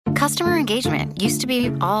Customer engagement used to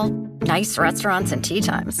be all nice restaurants and tea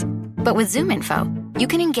times. But with ZoomInfo, you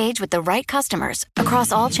can engage with the right customers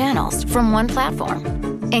across all channels from one platform.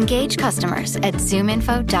 Engage customers at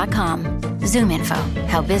ZoomInfo.com. ZoomInfo,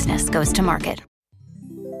 how business goes to market.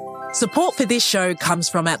 Support for this show comes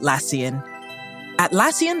from Atlassian.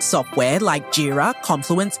 Atlassian software like Jira,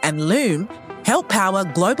 Confluence, and Loom help power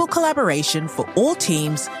global collaboration for all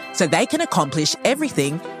teams so they can accomplish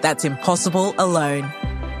everything that's impossible alone.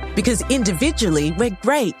 Because individually, we're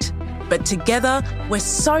great, but together, we're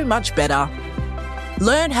so much better.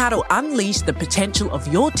 Learn how to unleash the potential of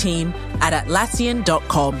your team at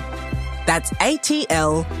Atlassian.com. That's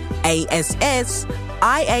Atlassian.com.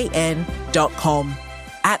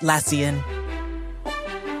 Atlassian.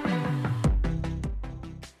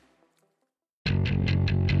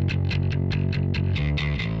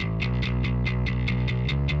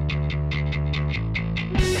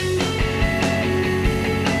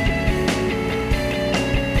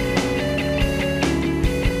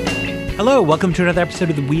 Hello, welcome to another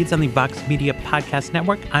episode of The Weeds on the Vox Media Podcast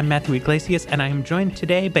Network. I'm Matthew Iglesias, and I am joined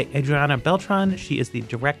today by Adriana Beltran. She is the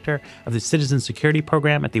director of the Citizen Security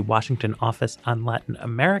Program at the Washington Office on Latin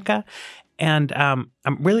America. And I'm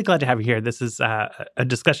really glad to have you here. This is a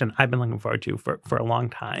discussion I've been looking forward to for a long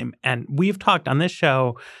time. And we've talked on this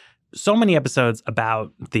show so many episodes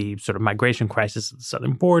about the sort of migration crisis at the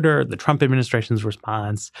southern border, the Trump administration's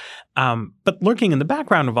response. But lurking in the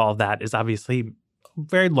background of all of that is obviously a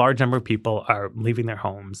very large number of people are leaving their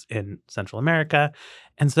homes in Central America.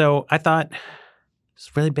 And so I thought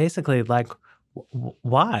it's really basically like,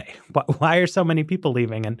 why? Why are so many people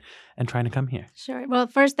leaving and trying to come here? Sure. Well,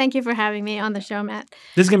 first, thank you for having me on the show, Matt.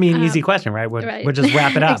 This is going to be an easy question, right? We'll just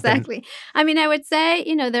wrap it up. Exactly. I mean, I would say,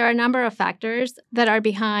 there are a number of factors that are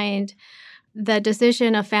behind the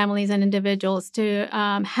decision of families and individuals to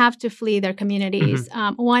have to flee their communities.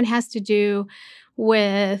 Mm-hmm. One has to do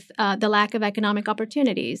with the lack of economic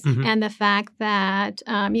opportunities and the fact that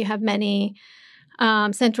you have many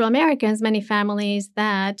Central Americans, many families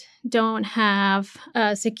that don't have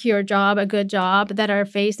a secure job, a good job, that are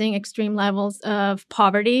facing extreme levels of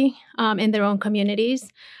poverty in their own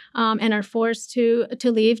communities and are forced to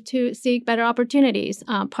leave to seek better opportunities.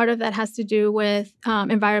 Part of that has to do with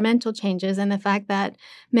environmental changes and the fact that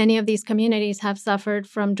many of these communities have suffered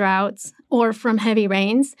from droughts or from heavy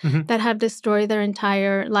rains that have destroyed their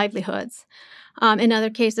entire livelihoods. In other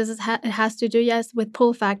cases, it has to do, yes, with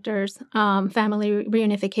pull factors, family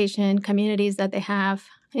reunification, communities that they have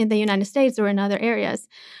in the United States or in other areas.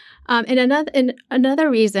 And another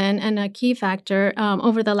reason and a key factor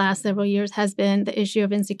over the last several years has been the issue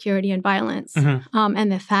of insecurity and violence, and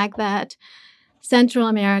the fact that Central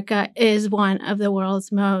America is one of the world's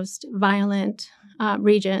most violent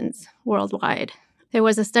regions worldwide. There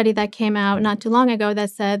was a study that came out not too long ago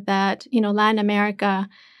that said that, Latin America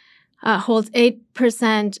holds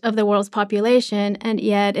 8% of the world's population, and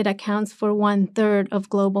yet it accounts for 1/3 of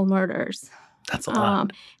global murders. That's a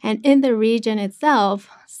lot. And in the region itself,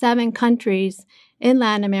 7 countries in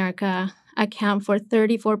Latin America account for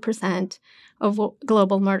 34% of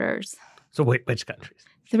global murders. So wait, which countries?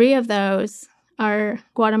 3 of those are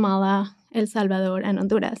Guatemala, El Salvador, and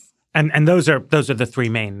Honduras. And those are the 3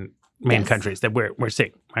 main yes. countries that we're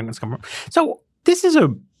seeing. So this is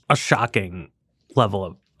a shocking level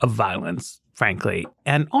of violence, frankly,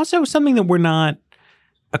 and also something that we're not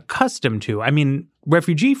accustomed to. I mean,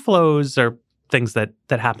 refugee flows are things that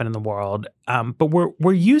happen in the world, but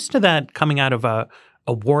we're used to that coming out of a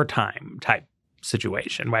wartime type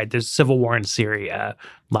situation, right? There's civil war in Syria.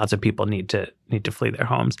 Lots of people need to flee their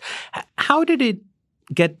homes. How did it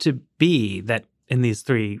get to be that in these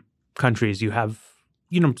 3 countries you have,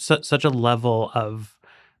 such a level of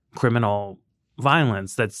criminal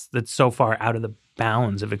violence that's so far out of the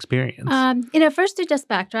bounds of experience? First to just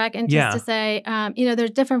backtrack and just to say,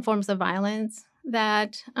 there's different forms of violence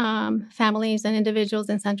that families and individuals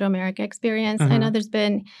in Central America experience. I know there's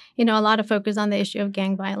been, a lot of focus on the issue of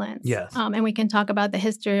gang violence. Yes. And we can talk about the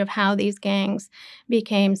history of how these gangs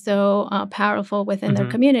became so powerful within their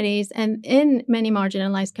communities. And in many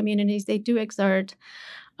marginalized communities, they do exert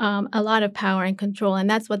a lot of power and control, and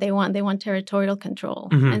that's what they want. They want territorial control.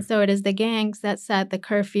 And so it is the gangs that set the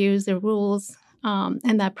curfews, the rules,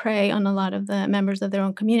 and that prey on a lot of the members of their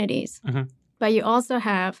own communities. But you also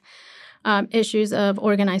have issues of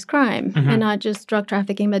organized crime, and not just drug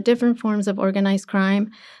trafficking, but different forms of organized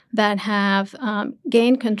crime that have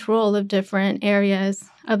gained control of different areas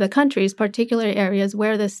of the countries, particular areas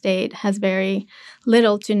where the state has very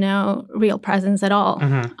little to no real presence at all.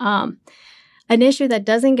 An issue that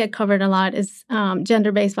doesn't get covered a lot is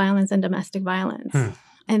gender-based violence and domestic violence.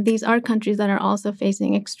 And these are countries that are also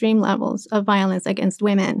facing extreme levels of violence against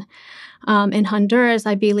women. In Honduras,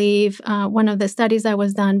 I believe one of the studies that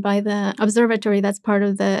was done by the observatory that's part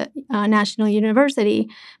of the National University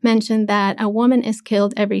mentioned that a woman is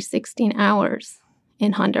killed every 16 hours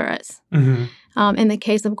in Honduras. Mm-hmm. In the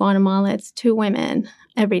case of Guatemala, it's 2 women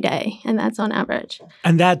every day, and that's on average.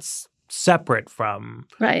 And that's separate from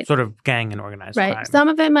sort of gang and organized crime. Some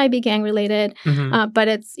of it might be gang-related, but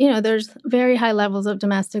it's, there's very high levels of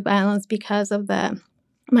domestic violence because of the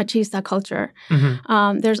machista culture.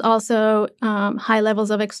 Mm-hmm. There's also high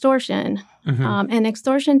levels of extortion, and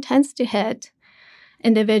extortion tends to hit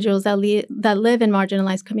individuals that live in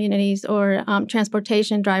marginalized communities or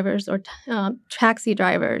transportation drivers or taxi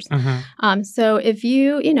drivers. Mm-hmm. So if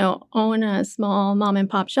you, own a small mom and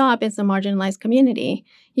pop shop in some marginalized community,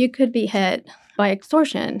 you could be hit by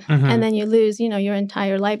extortion, and then you lose, your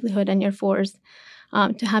entire livelihood, and you're forced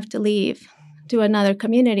to have to leave to another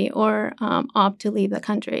community or opt to leave the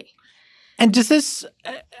country. And is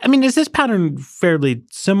this pattern fairly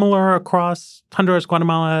similar across Honduras,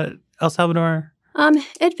 Guatemala, El Salvador?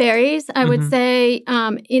 It varies. I would say,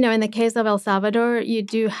 in the case of El Salvador, you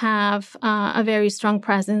do have a very strong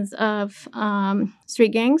presence of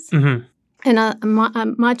street gangs. Mm-hmm.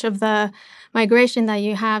 And much of the migration that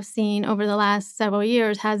you have seen over the last several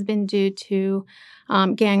years has been due to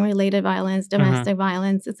gang-related violence, domestic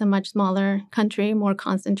violence. It's a much smaller country, more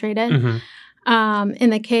concentrated. In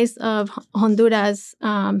the case of Honduras,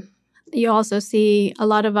 you also see a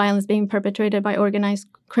lot of violence being perpetrated by organized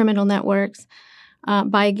criminal networks,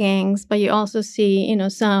 by gangs, but you also see,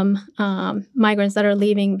 some migrants that are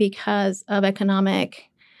leaving because of economic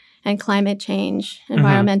and climate change,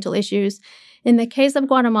 environmental issues. In the case of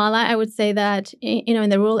Guatemala, I would say that, in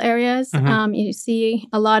the rural areas, you see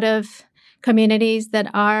a lot of communities that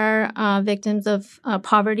are victims of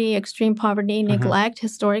poverty, extreme poverty, neglect,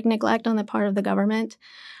 historic neglect on the part of the government,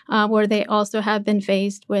 where they also have been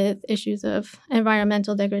faced with issues of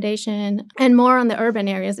environmental degradation. And more on the urban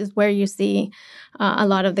areas is where you see a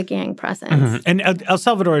lot of the gang presence. And El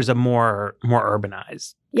Salvador is a more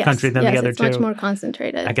urbanized country than the other two. Yes, it's much more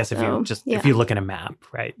concentrated. I guess if you look at a map,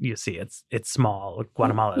 right, you see it's small.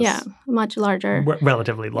 Guatemala is much larger,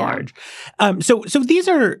 relatively large. So these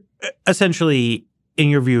are essentially, in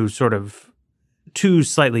your view, sort of 2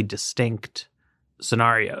 slightly distinct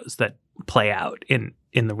scenarios that play out in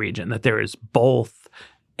the region, that there is both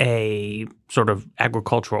a sort of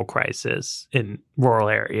agricultural crisis in rural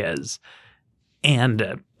areas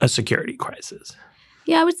and a security crisis.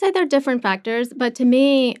 Yeah, I would say they're different factors. But to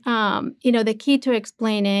me, the key to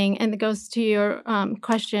explaining, and it goes to your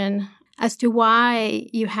question as to why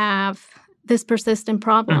you have this persistent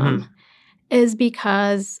problem, is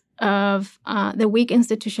because of the weak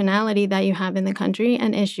institutionality that you have in the country,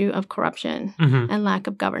 an issue of corruption and lack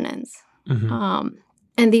of governance.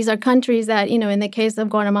 And these are countries that, in the case of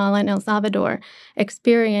Guatemala and El Salvador,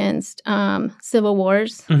 experienced civil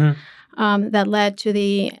wars that led to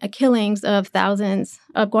the killings of thousands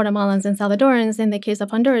of Guatemalans and Salvadorans. In the case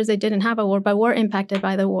of Honduras, they didn't have a war, but were impacted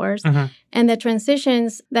by the wars. And the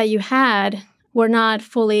transitions that you had were not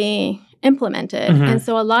fully implemented. And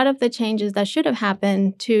so a lot of the changes that should have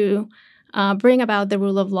happened to bring about the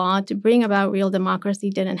rule of law, to bring about real democracy,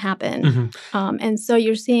 didn't happen. And so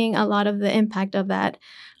you're seeing a lot of the impact of that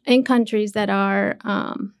in countries that are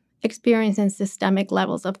experiencing systemic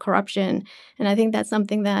levels of corruption. And I think that's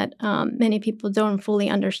something that many people don't fully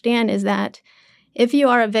understand, is that if you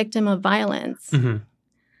are a victim of violence,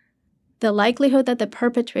 the likelihood that the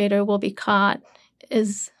perpetrator will be caught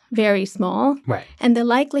is very small. Right. And the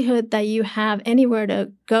likelihood that you have anywhere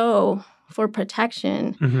to go for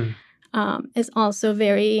protection is also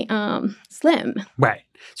very slim. Right.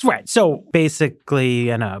 So basically,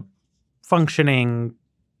 in a functioning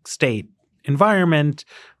state environment,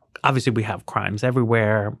 obviously we have crimes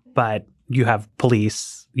everywhere, but you have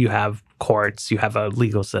police, you have courts, you have a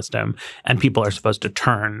legal system, and people are supposed to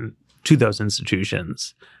turn to those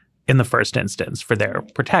institutions in the first instance for their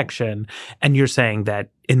protection. And you're saying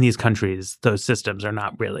that in these countries, those systems are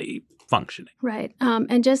not really functioning. Right.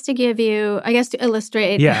 And just to give you, I guess to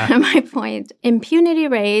illustrate my point, impunity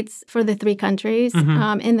rates for the 3 countries,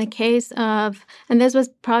 in the case of, and this was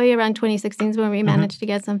probably around 2016 when we managed to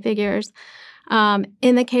get some figures,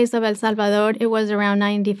 in the case of El Salvador, it was around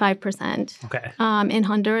 95%. Okay. In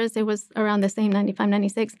Honduras, it was around the same, 95,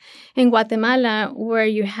 96. In Guatemala, where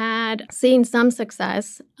you had seen some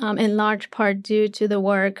success, in large part due to the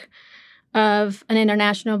work of an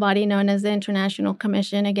international body known as the International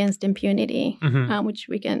Commission Against Impunity, which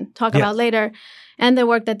we can talk about later, and the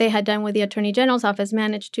work that they had done with the Attorney General's office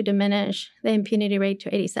managed to diminish the impunity rate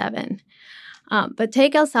to 87. But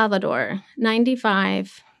take El Salvador,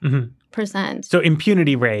 95%. So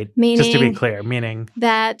impunity rate, just to be clear, meaning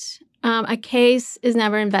that a case is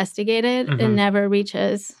never investigated and never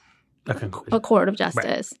reaches a court of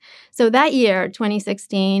justice. Right. So that year,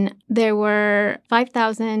 2016, there were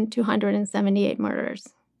 5,278 murders.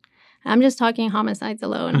 I'm just talking homicides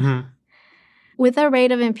alone. With a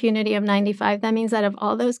rate of impunity of 95, that means that of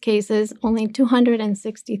all those cases, only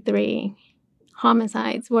 263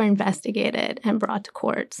 homicides were investigated and brought to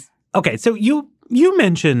courts. Okay, so you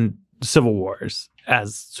mentioned civil wars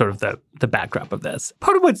as sort of the backdrop of this.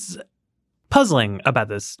 Part of what's puzzling about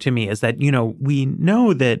this to me is that, we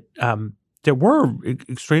know that there were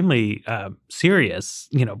extremely serious,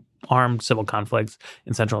 armed civil conflicts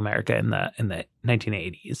in Central America in the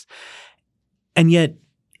 1980s. And yet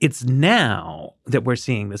it's now that we're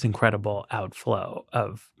seeing this incredible outflow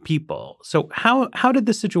of people. So how did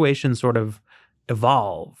the situation sort of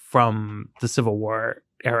evolve from the Civil War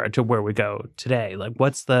era to where we go today? Like,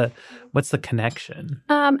 what's the connection?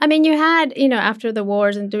 You had, after the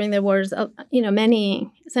wars and during the wars,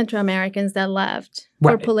 many Central Americans that left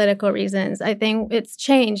for political reasons. I think it's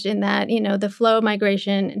changed in that, the flow of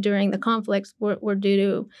migration during the conflicts were due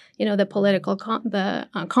to, the political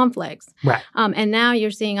conflicts. Right. And now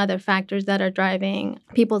you're seeing other factors that are driving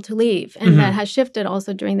people to leave. And that has shifted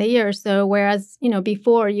also during the years. So whereas,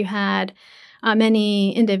 before you had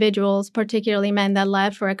many individuals, particularly men, that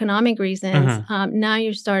left for economic reasons. Now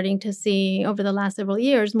you're starting to see over the last several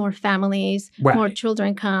years more families, more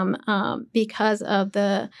children come because of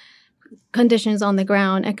the conditions on the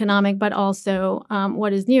ground, economic, but also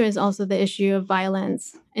what is new is also the issue of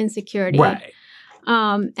violence, insecurity. Right.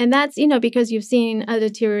 And that's, because you've seen a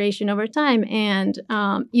deterioration over time and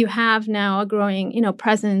you have now a growing,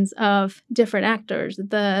 presence of different actors,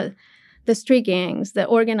 the street gangs, the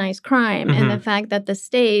organized crime, and the fact that the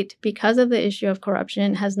state, because of the issue of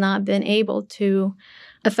corruption, has not been able to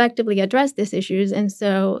effectively address these issues. And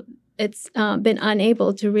so it's been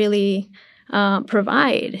unable to really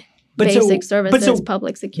provide basic services,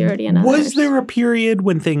 public security, and others. Was there a period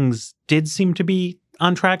when things did seem to be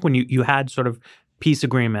on track, when you had sort of peace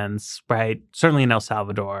agreements, right? Certainly in El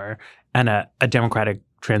Salvador, and a democratic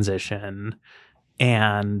transition,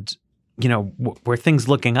 and were things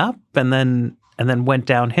looking up and then went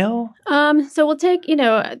downhill? So we'll take,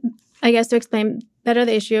 I guess to explain better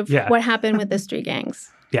the issue of what happened with the street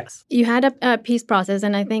gangs. Yes. You had a peace process.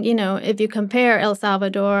 And I think, if you compare El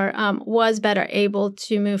Salvador was better able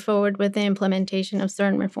to move forward with the implementation of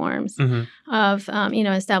certain reforms of,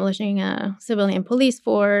 establishing a civilian police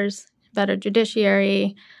force, better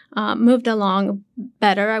judiciary, moved along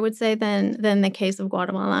better, I would say, than the case of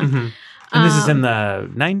Guatemala. And this is in the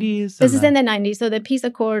 90s? This is in the 90s. So the peace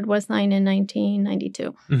accord was signed in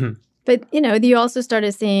 1992. But, you also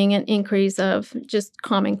started seeing an increase of just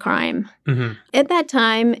common crime. At that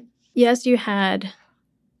time, yes, you had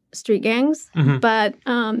street gangs, but,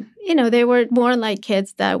 they were more like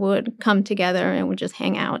kids that would come together and would just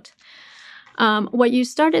hang out. What you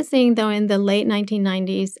started seeing, though, in the late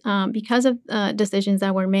 1990s, because of decisions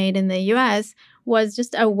that were made in the U.S., was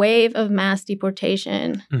just a wave of mass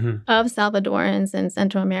deportation of Salvadorans and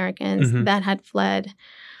Central Americans that had fled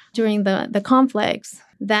during the conflicts,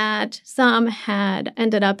 that some had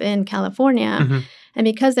ended up in California. And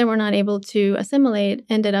because they were not able to assimilate,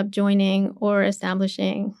 ended up joining or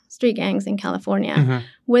establishing street gangs in California.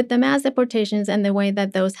 With the mass deportations and the way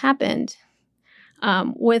that those happened,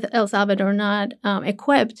 with El Salvador not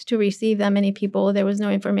equipped to receive that many people, there was no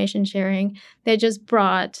information sharing. They just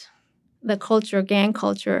brought the gang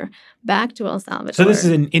culture, back to El Salvador. So this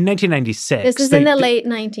is in 1996. This is in the late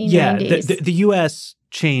 1990s. Yeah, the U.S.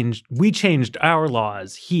 we changed our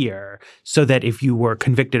laws here so that if you were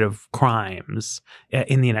convicted of crimes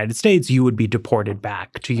in the United States, you would be deported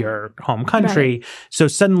back to your home country. Right. So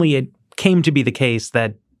suddenly it came to be the case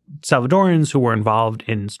that Salvadorans who were involved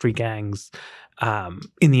in street gangs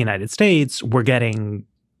in the United States were getting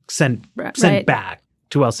sent back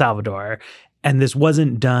to El Salvador. And this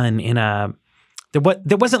wasn't done in there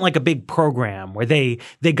wasn't like a big program where they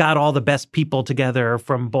got all the best people together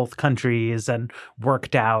from both countries and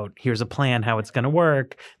worked out, here's a plan how it's going to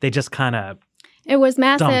work. They just kind of It was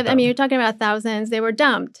massive. I mean, you're talking about thousands. They were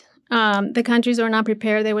dumped. The countries were not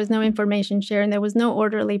prepared. There was no information sharing. There was no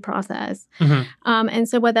orderly process. And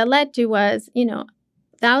so what that led to was,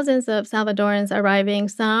 thousands of Salvadorans arriving.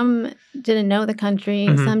 Some didn't know the country.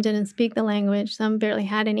 Some didn't speak the language. Some barely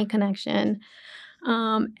had any connection.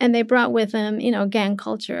 And they brought with them, gang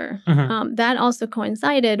culture. That also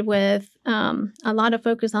coincided with a lot of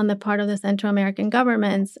focus on the part of the Central American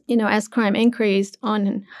governments, as crime increased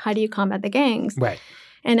on how do you combat the gangs. Right.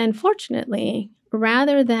 And unfortunately,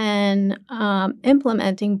 rather than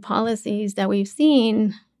implementing policies that we've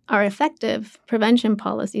seen are effective prevention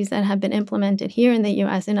policies that have been implemented here in the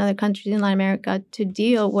U.S. and other countries in Latin America to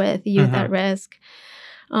deal with youth at risk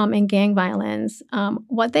and gang violence,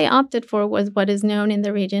 what they opted for was what is known in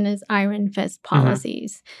the region as iron fist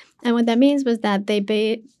policies. And what that means was that they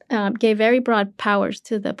gave very broad powers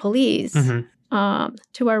to the police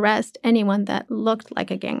to arrest anyone that looked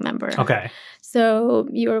like a gang member. Okay. So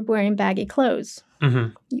you were wearing baggy clothes.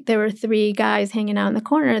 There were 3 guys hanging out in the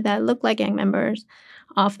corner that looked like gang members.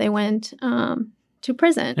 Off they went to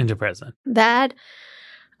prison. Into prison. That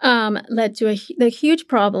led to the huge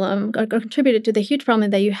problem, or contributed to the huge problem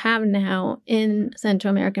that you have now in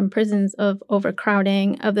Central American prisons of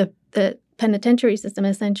overcrowding, of the penitentiary system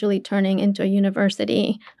essentially turning into a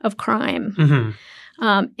university of crime.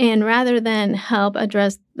 And rather than help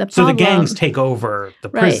address the problem... So the gangs take over the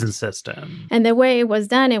prison system. And the way it was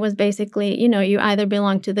done, it was basically, you either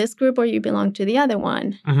belong to this group or you belong to the other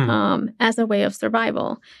one as a way of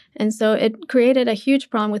survival. And so it created a huge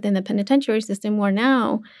problem within the penitentiary system where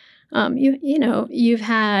now, you've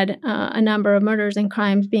had a number of murders and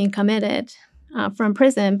crimes being committed from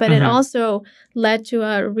prison, but it also led to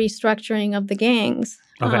a restructuring of the gangs,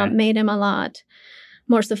 made them a lot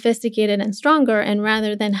more sophisticated and stronger. And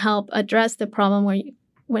rather than help address the problem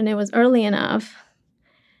when it was early enough,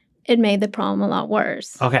 it made the problem a lot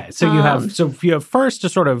worse. Okay, so you have first a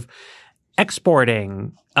sort of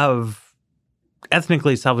exporting of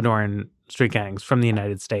ethnically Salvadoran street gangs from the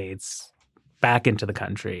United States back into the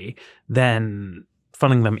country, then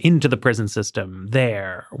funneling them into the prison system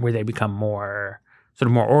there, where they become more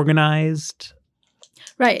organized.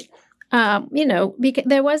 Right. Because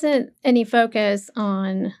there wasn't any focus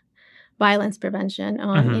on violence prevention,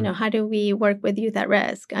 on, how do we work with youth at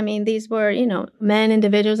risk? I mean, these were,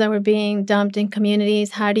 individuals that were being dumped in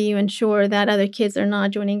communities. How do you ensure that other kids are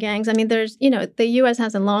not joining gangs? I mean, there's, the U.S.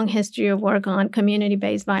 has a long history of work on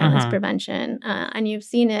community-based violence prevention, and you've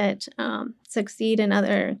seen it succeed in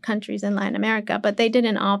other countries in Latin America, but they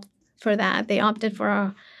didn't opt for that. They opted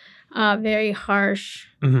for a very harsh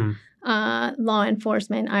law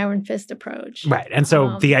enforcement iron fist approach. Right. And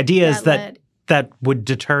so the idea is that would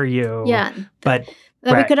deter you. Yeah. But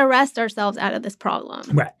we could arrest ourselves out of this problem.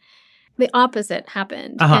 Right. The opposite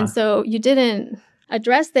happened. And so you didn't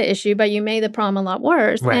address the issue, but you made the problem a lot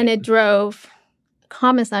worse. Right. And it drove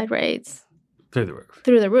homicide rates through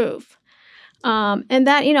the roof. And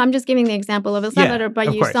that, I'm just giving the example of El Salvador,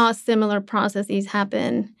 but you saw similar processes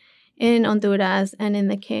happen in Honduras and in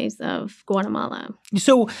the case of Guatemala.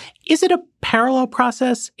 So is it a parallel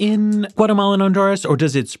process in Guatemala and Honduras, or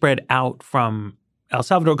does it spread out from El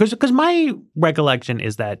Salvador? Because my recollection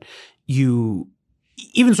is that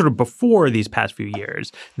even sort of before these past few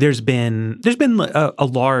years, there's been a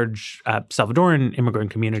large Salvadoran immigrant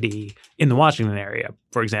community in the Washington area,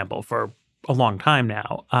 for example, for a long time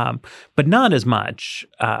now, but not as much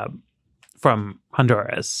from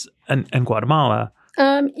Honduras and Guatemala.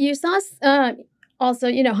 You saw also,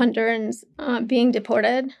 Hondurans being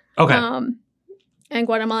deported. Okay. And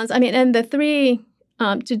Guatemalans. I mean, and the 3,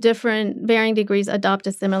 to different varying degrees,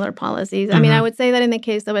 adopted similar policies. I mean, I would say that in the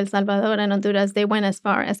case of El Salvador and Honduras, they went as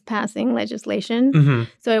far as passing legislation.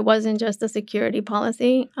 So it wasn't just a security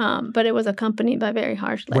policy, but it was accompanied by very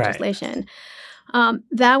harsh legislation. Right.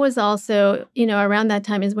 That was also, around that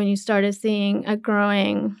time is when you started seeing a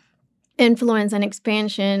growing influence and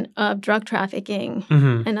expansion of drug trafficking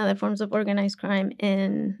and other forms of organized crime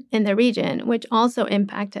in the region, which also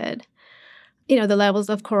impacted, the levels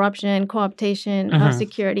of corruption, co-optation of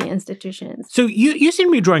security institutions. So you seem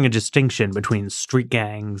to be drawing a distinction between street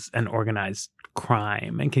gangs and organized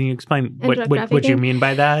crime. And can you explain what you mean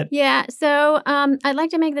by that? Yeah. So I'd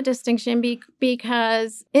like to make the distinction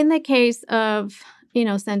because in the case of,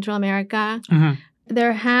 Central America,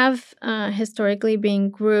 there have historically been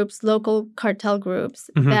groups, local cartel groups,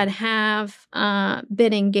 that have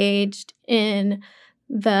been engaged in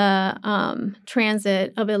the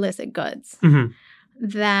transit of illicit goods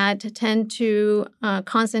that tend to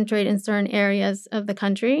concentrate in certain areas of the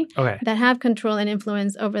country, that have control and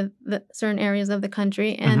influence over the certain areas of the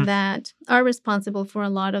country, and that are responsible for a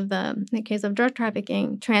lot of in the case of drug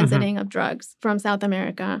trafficking, transiting of drugs from South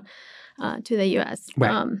America to the U.S.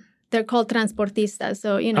 Right. They're called transportistas.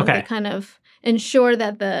 So, they kind of ensure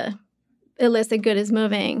that the illicit good is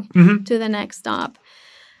moving to the next stop.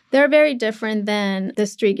 They're very different than the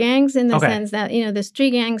street gangs in the sense that, the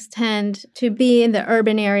street gangs tend to be in the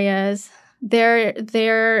urban areas. They're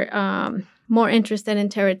more interested in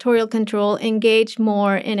territorial control, engage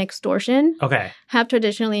more in extortion. Okay. Have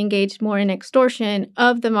traditionally engaged more in extortion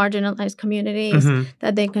of the marginalized communities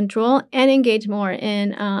that they control, and engage more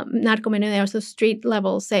in narcomenudeo, so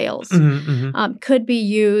street-level sales. Could be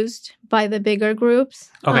used by the bigger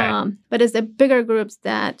groups. Okay. But it's the bigger groups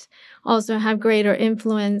that also have greater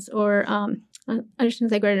influence, or I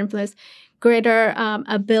shouldn't say greater influence, greater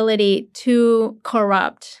ability to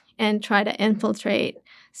corrupt and try to infiltrate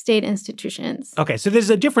state institutions. Okay, so there's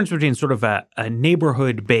a difference between sort of a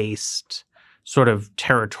neighborhood-based, sort of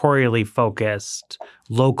territorially focused,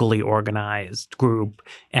 locally organized group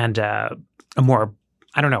and a more,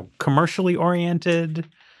 I don't know, commercially oriented,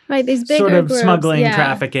 right? These bigger sort of groups, smuggling,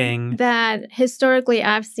 trafficking. That historically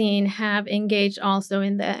I've seen have engaged also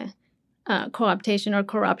in the co-optation or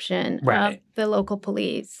corruption of the local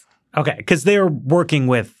police. Okay, because they're working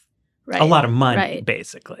with a lot of money,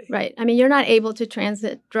 basically. Right. I mean, you're not able to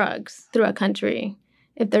transit drugs through a country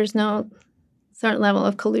if there's no certain level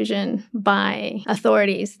of collusion by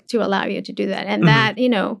authorities to allow you to do that. And that,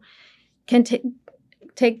 can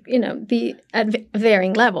take, be at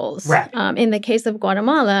varying levels. Right. In the case of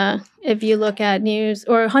Guatemala, if you look at news,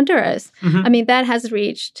 or Honduras, I mean, that has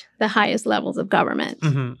reached the highest levels of government.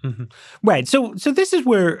 Right. So this is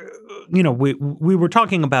where, we were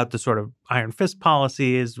talking about the sort of iron fist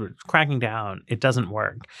policies, we're cracking down, it doesn't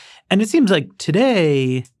work. And it seems like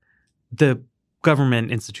today the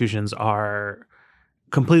government institutions are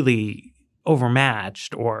completely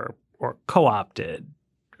overmatched or co-opted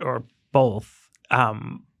or both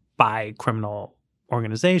by criminal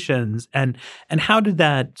organizations. And how does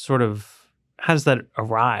that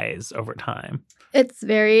arise over time? It's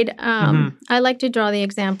varied. I like to draw the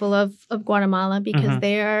example of Guatemala because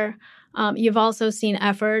there you've also seen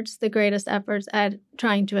the greatest efforts at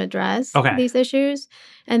trying to address these issues.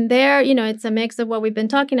 And there, it's a mix of what we've been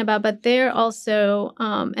talking about, but there also,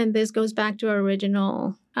 and this goes back to our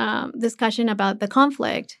original discussion about the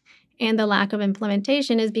conflict and the lack of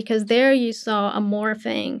implementation, is because there you saw a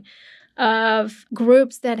morphing of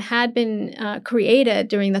groups that had been created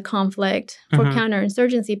during the conflict for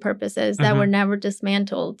counterinsurgency purposes that were never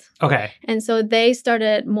dismantled. Okay. And so they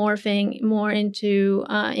started morphing more into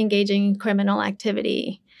engaging in criminal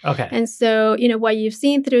activity. Okay. And so, what you've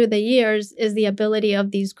seen through the years is the ability of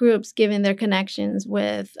these groups, given their connections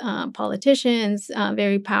with politicians,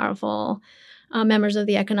 very powerful members of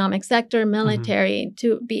the economic sector, military,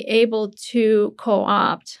 to be able to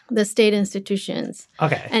co-opt the state institutions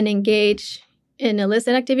and engage in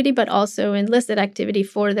illicit activity, but also in licit activity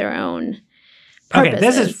for their own purposes. Okay,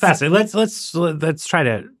 this is fascinating. Let's try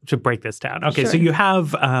to break this down. Okay, so you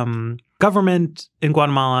have government in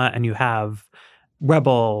Guatemala, and you have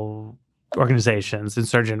rebel organizations,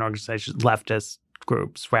 insurgent organizations, leftist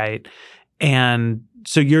groups, right? And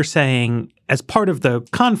so you're saying, as part of the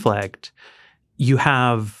conflict, you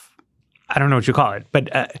have, I don't know what you call it, but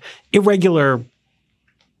irregular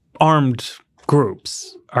armed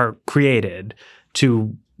groups are created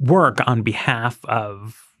to work on behalf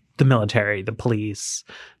of the military, the police,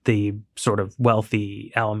 the sort of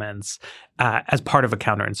wealthy elements as part of a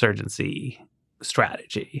counterinsurgency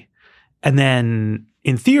strategy. And then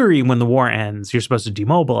in theory, when the war ends, you're supposed to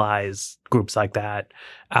demobilize groups like that.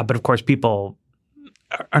 But of course, people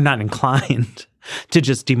are not inclined to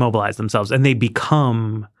just demobilize themselves, and they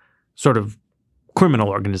become sort of criminal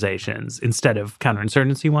organizations instead of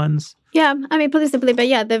counterinsurgency ones. Yeah, I mean, put it simply, but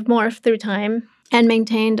they've morphed through time and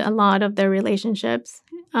maintained a lot of their relationships,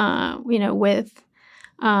 with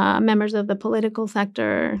members of the political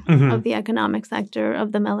sector, of the economic sector,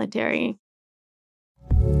 of the military.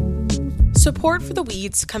 Support for The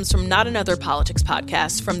Weeds comes from Not Another Politics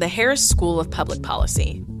podcast from the Harris School of Public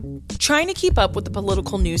Policy. Trying to keep up with the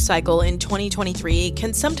political news cycle in 2023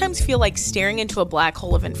 can sometimes feel like staring into a black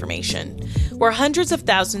hole of information, where hundreds of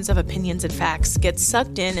thousands of opinions and facts get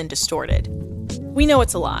sucked in and distorted. We know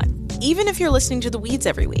it's a lot, even if you're listening to The Weeds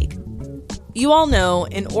every week. You all know,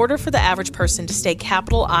 in order for the average person to stay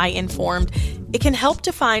capital I informed, it can help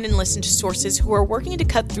to find and listen to sources who are working to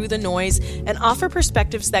cut through the noise and offer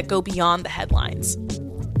perspectives that go beyond the headlines.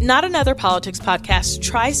 Not Another Politics podcast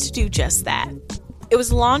tries to do just that. It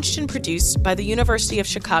was launched and produced by the University of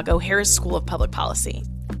Chicago Harris School of Public Policy.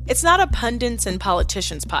 It's not a pundits and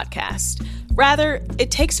politicians podcast. Rather, it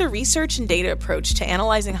takes a research and data approach to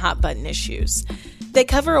analyzing hot-button issues. They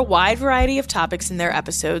cover a wide variety of topics in their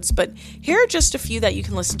episodes, but here are just a few that you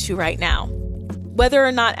can listen to right now. Whether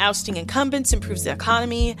or not ousting incumbents improves the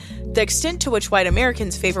economy, the extent to which white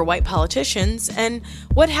Americans favor white politicians, and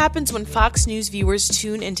what happens when Fox News viewers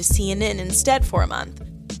tune into CNN instead for a month.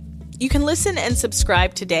 You can listen and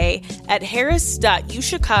subscribe today at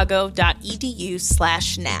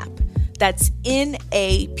harris.uchicago.edu/NAP. That's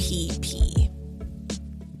NAPP.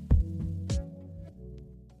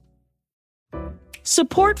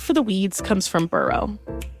 Support for The Weeds comes from Burrow.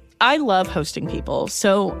 I love hosting people,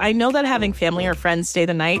 so I know that having family or friends stay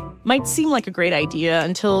the night might seem like a great idea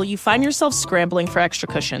until you find yourself scrambling for extra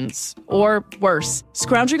cushions. Or worse,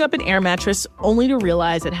 scrounging up an air mattress only to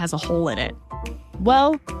realize it has a hole in it.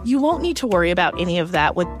 Well, you won't need to worry about any of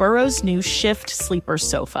that with Burrow's new Shift Sleeper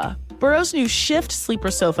Sofa. Burrow's new Shift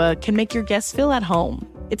Sleeper Sofa can make your guests feel at home.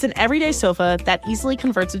 It's an everyday sofa that easily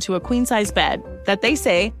converts into a queen-size bed that they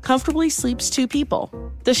say comfortably sleeps 2 people.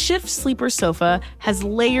 The Shift Sleeper Sofa has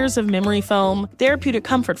layers of memory foam, therapeutic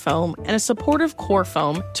comfort foam, and a supportive core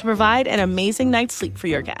foam to provide an amazing night's sleep for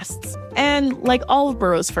your guests. And like all of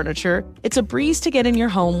Burrow's furniture, it's a breeze to get in your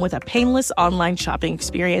home with a painless online shopping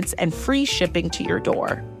experience and free shipping to your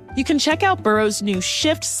door. You can check out Burrow's new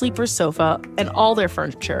Shift Sleeper Sofa and all their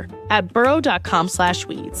furniture at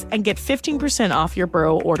burrow.com/weeds and get 15% off your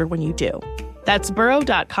Burrow order when you do. That's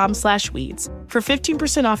burrow.com/weeds for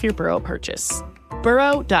 15% off your Burrow purchase.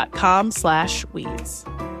 burrow.com/weeds.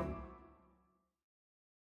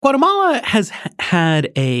 Guatemala has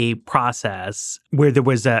had a process where there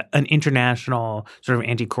was an international sort of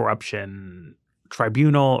anti-corruption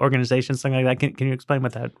tribunal organization, something like that. Can you explain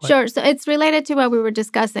what that was? Sure. So it's related to what we were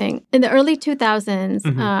discussing. In the early 2000s,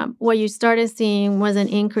 what you started seeing was an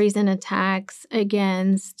increase in attacks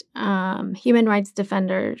against human rights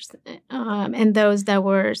defenders and those that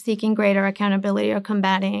were seeking greater accountability or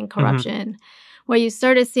combating corruption. What you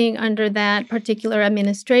started seeing under that particular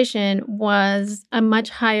administration was a much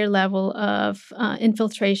higher level of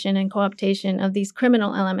infiltration and co-optation of these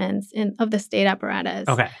criminal elements of the state apparatus.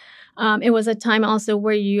 Okay. It was a time also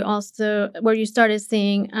where you started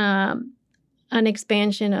seeing an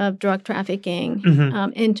expansion of drug trafficking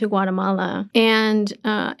into Guatemala. And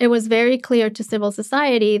it was very clear to civil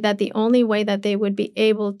society that the only way that they would be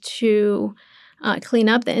able to clean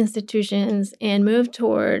up the institutions and move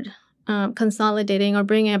toward consolidating or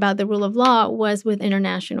bringing about the rule of law was with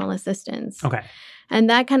international assistance. Okay. And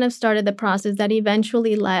that kind of started the process that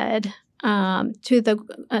eventually led to the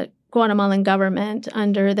Guatemalan government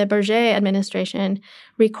under the Berger administration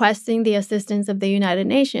requesting the assistance of the United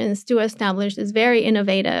Nations to establish this very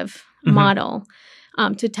innovative model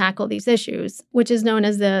to tackle these issues, which is known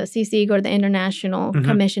as the CICIG, or the International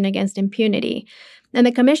Commission Against Impunity. And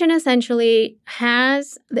the commission essentially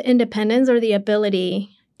has the independence or the ability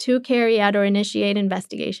to carry out or initiate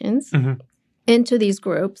investigations into these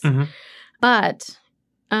groups, but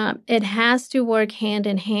it has to work hand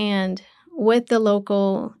in hand with the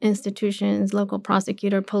local institutions, local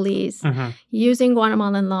prosecutor, police, using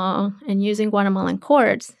Guatemalan law and using Guatemalan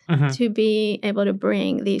courts to be able to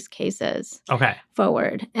bring these cases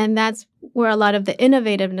forward. And that's where a lot of the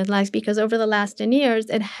innovativeness lies, because over the last 10 years,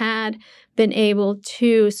 it had been able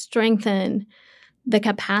to strengthen the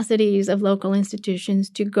capacities of local institutions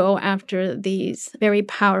to go after these very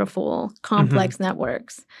powerful, complex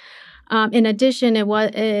networks. In addition, it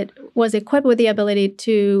was equipped with the ability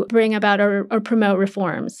to bring about or promote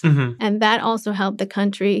reforms. And that also helped the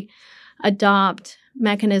country adopt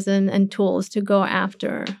mechanisms and tools to go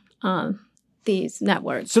after these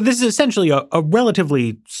networks. So this is essentially a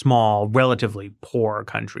relatively small, relatively poor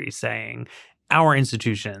country saying our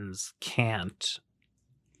institutions can't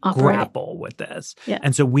grapple with this. Yeah.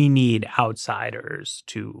 And so we need outsiders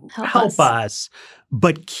to help us,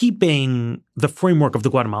 but keeping the framework of the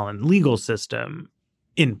Guatemalan legal system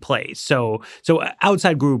in place. So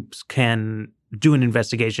outside groups can do an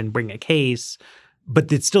investigation, bring a case,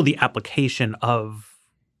 but it's still the application of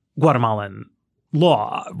Guatemalan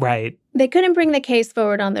law, right? They couldn't bring the case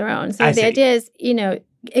forward on their own. So the idea is,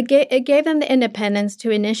 it gave them the independence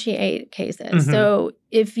to initiate cases. So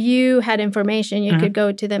if you had information, you could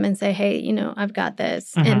go to them and say, hey, I've got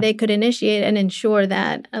this. And they could initiate and ensure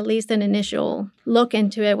that at least an initial look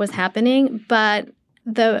into it was happening. But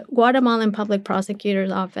the Guatemalan Public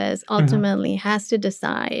Prosecutor's Office ultimately has to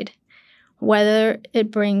decide whether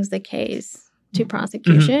it brings the case to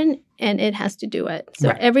prosecution, and it has to do it.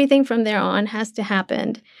 So everything from there on has to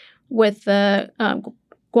happen with the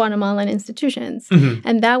Guatemalan institutions.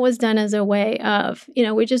 And that was done as a way of,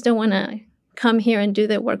 we just don't want to come here and do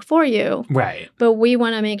the work for you. Right. But we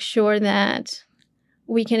want to make sure that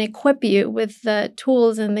we can equip you with the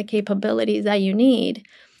tools and the capabilities that you need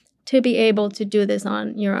to be able to do this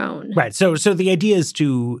on your own. Right. So the idea is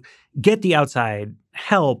to get the outside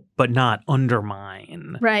help but not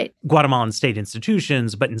undermine Right. Guatemalan state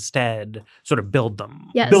institutions, but instead sort of build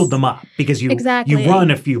them up because you Exactly. run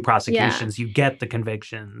a few prosecutions, you get the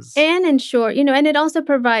convictions. And ensure, and it also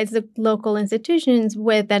provides the local institutions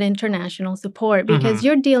with that international support because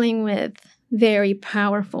you're dealing with very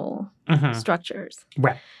powerful structures.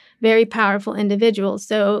 Right. Very powerful individuals.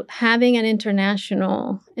 So having an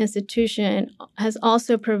international institution has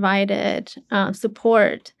also provided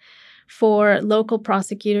support for local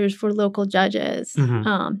prosecutors, for local judges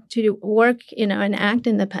to work, and act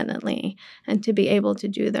independently and to be able to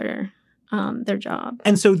do their job.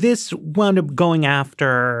 And so this wound up going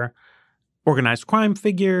after organized crime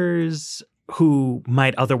figures who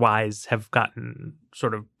might otherwise have gotten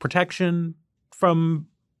sort of protection from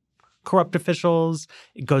corrupt officials.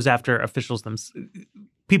 It goes after officials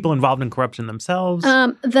people involved in corruption themselves.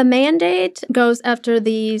 The mandate goes after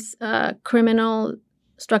these criminal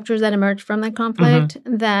structures that emerge from the conflict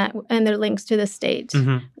and their links to the state.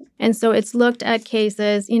 And so it's looked at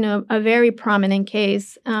cases, a very prominent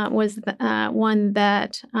case was one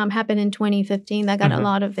that happened in 2015 that got a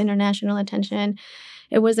lot of international attention.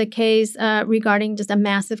 It was a case regarding just a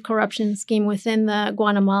massive corruption scheme within the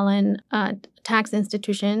Guatemalan tax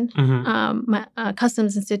institution,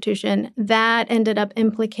 customs institution, that ended up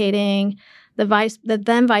implicating the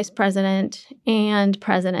then vice president and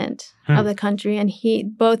president of the country, and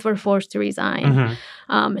both were forced to resign.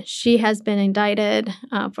 She has been indicted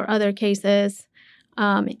for other cases.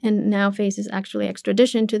 And now faces actually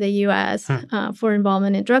extradition to the U.S. For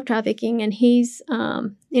involvement in drug trafficking. And he's,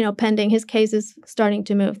 pending. His case is starting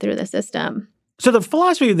to move through the system. So the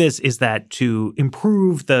philosophy of this is that to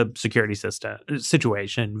improve the security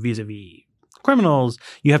situation vis-a-vis criminals,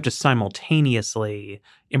 you have to simultaneously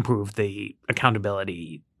improve the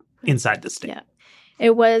accountability inside the state. Yeah.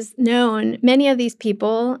 It was known, many of these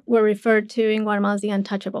people were referred to in Guatemala as the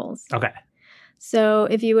untouchables. Okay. So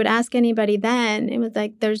if you would ask anybody then, it was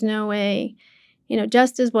like, there's no way,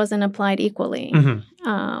 justice wasn't applied equally.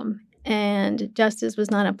 And justice was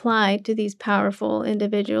not applied to these powerful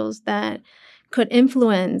individuals that could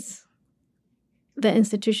influence the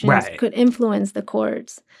institutions, could influence the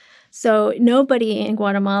courts. So nobody in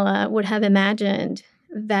Guatemala would have imagined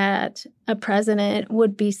that a president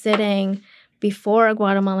would be sitting before a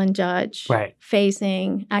Guatemalan judge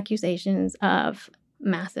facing accusations of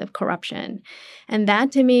massive corruption. And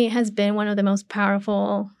that, to me, has been one of the most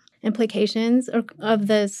powerful implications of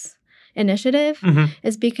this initiative,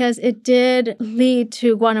 is because it did lead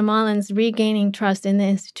to Guatemalans regaining trust in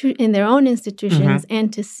their own institutions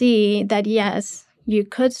and to see that, yes, you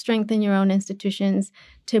could strengthen your own institutions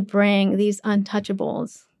to bring these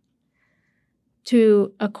untouchables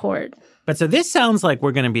to a court. But so this sounds like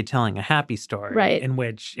we're going to be telling a happy story in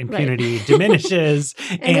which impunity diminishes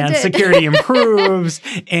and security improves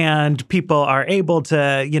and people are able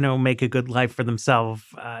to, make a good life for themselves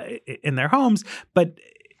in their homes. But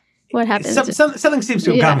what happens? Something seems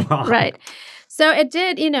to have gone wrong. Right. So it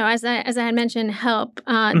did, as I had mentioned, help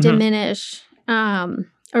diminish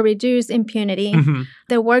or reduce impunity.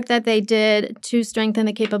 The work that they did to strengthen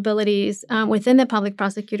the capabilities within the public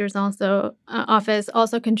prosecutor's office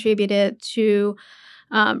also contributed to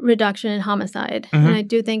reduction in homicide. And I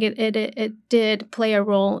do think it did play a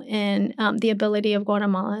role in the ability of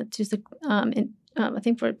Guatemala to, I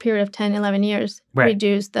think for a period of 10, 11 years,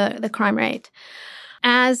 reduce the crime rate.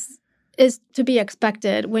 As is to be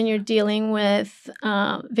expected when you're dealing with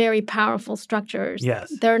very powerful structures.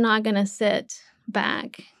 Yes. They're not going to sit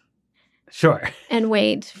back and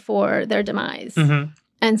wait for their demise.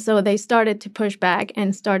 And so they started to push back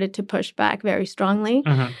very strongly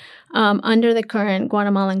under the current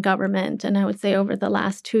Guatemalan government, and I would say over the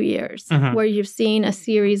last 2 years, where you've seen a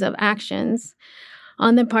series of actions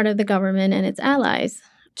on the part of the government and its allies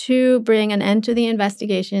to bring an end to the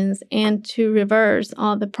investigations and to reverse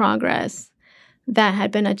all the progress that had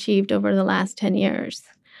been achieved over the last 10 years.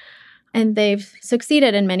 And they've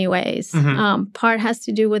succeeded in many ways. Part has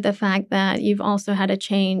to do with the fact that you've also had a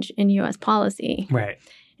change in U.S. policy.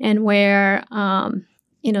 And where,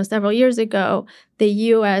 several years ago, the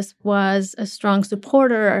U.S. was a strong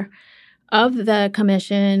supporter of the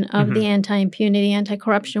commission, of the anti-impunity,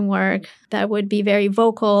 anti-corruption work, that would be very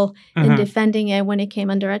vocal in defending it when it came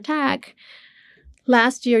under attack.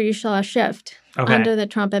 Last year, you saw a shift under the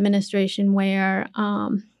Trump administration where,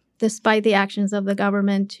 despite the actions of the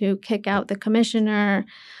government to kick out the commissioner,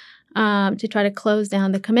 to try to close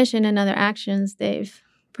down the commission and other actions, they've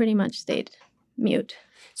pretty much stayed mute.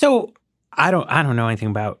 So I don't know anything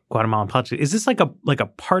about Guatemalan politics. Is this like a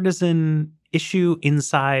partisan issue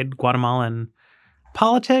inside Guatemalan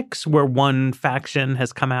politics where one faction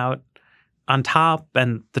has come out on top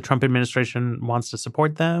and the Trump administration wants to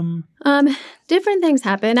support them? Different things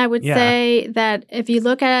happen. I would say that if you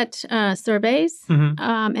look at surveys,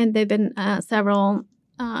 and they've been several,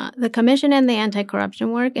 the commission and the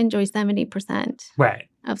anti-corruption work enjoy 70%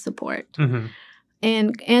 of support.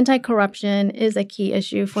 And anti-corruption is a key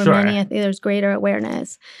issue for many. I think there's greater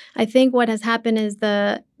awareness. I think what has happened is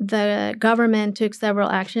the government took several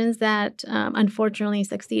actions that unfortunately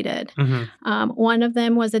succeeded. One of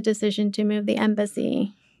them was a decision to move the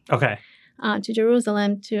embassy to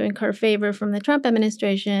Jerusalem to incur favor from the Trump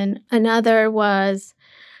administration. Another was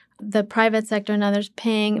the private sector and others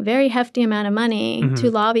paying very hefty amount of money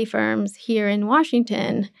to lobby firms here in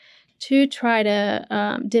Washington to try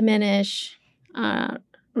to diminish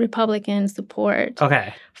Republican support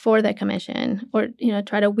for the commission, or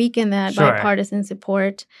try to weaken that bipartisan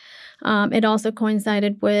support. It also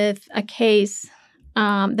coincided with a case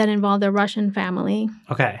that involved a Russian family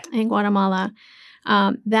in Guatemala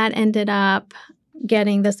that ended up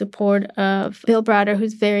getting the support of Bill Browder,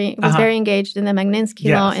 who's very engaged in the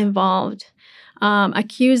Magnitsky law, involved,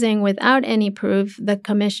 accusing without any proof the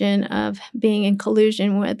commission of being in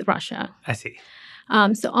collusion with Russia. I see.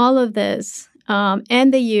 So all of this.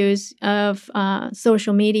 And the use of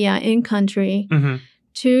social media in country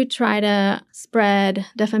to try to spread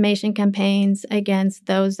defamation campaigns against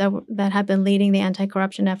those that have been leading the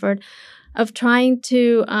anti-corruption effort, of trying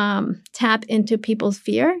to tap into people's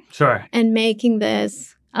fear and making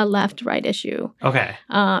this a left-right issue.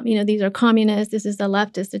 These are communists. This is a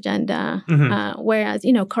leftist agenda. Whereas,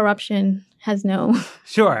 corruption has no.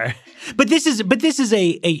 But this is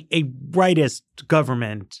a rightist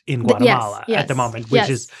government in Guatemala at the moment, which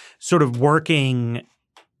is sort of working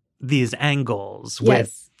these angles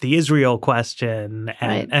with the Israel question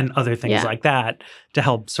and other things like that to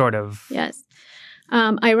help sort of.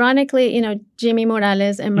 Ironically, Jimmy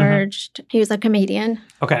Morales emerged. He was a comedian.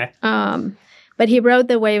 But he rode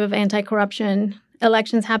the wave of anti-corruption.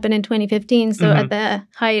 Elections happened in 2015. So at the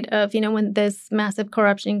height of, when this massive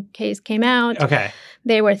corruption case came out,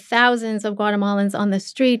 there were thousands of Guatemalans on the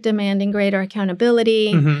street demanding greater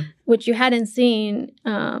accountability, which you hadn't seen,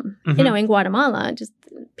 in Guatemala, just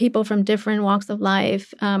people from different walks of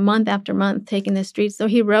life, month after month, taking the streets. So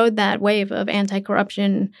he rode that wave of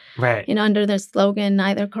anti-corruption, under the slogan,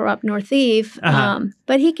 neither corrupt nor thief.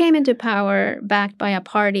 But he came into power backed by a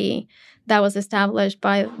party that was established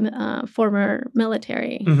by former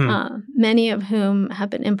military, many of whom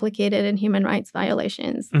have been implicated in human rights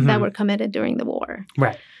violations that were committed during the war.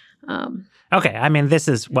 I mean, this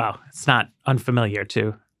is, it's not unfamiliar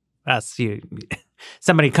to us.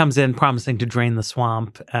 Somebody comes in promising to drain the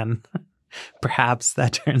swamp, and perhaps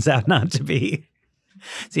that turns out not to be.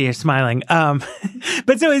 See, you're smiling.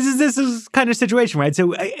 But so this is kind of situation, right?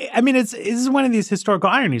 So, I mean, this is one of these historical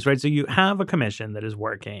ironies, right? So you have a commission that is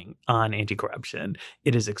working on anti-corruption.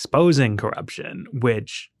 It is exposing corruption,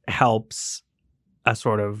 which helps a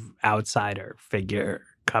sort of outsider figure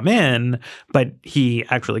come in, but he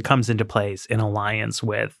actually comes into place in alliance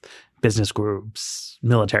with business groups,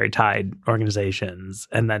 military-tied organizations,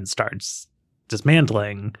 and then starts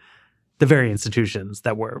dismantling the very institutions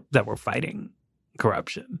that were fighting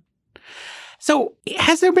corruption. So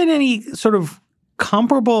has there been any sort of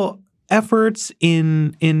comparable efforts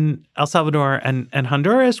in El Salvador and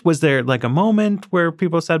Honduras? Was there like a moment where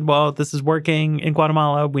people said, well, this is working in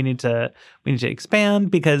Guatemala, we need to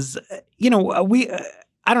expand? Because,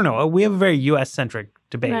 I don't know, we have a very U.S.-centric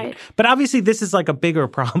debate. But obviously this is like a bigger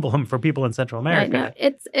problem for people in Central America.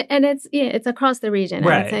 It's across the region.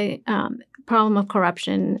 I would say problem of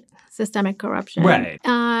corruption, systemic corruption.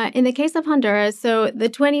 In the case of Honduras, so the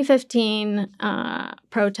 2015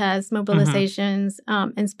 protests, mobilizations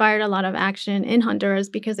inspired a lot of action in Honduras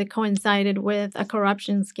because it coincided with a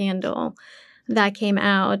corruption scandal that came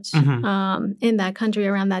out in that country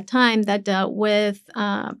around that time that dealt with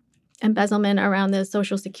embezzlement around the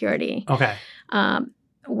Social Security.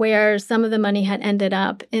 Where some of the money had ended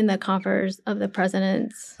up in the coffers of the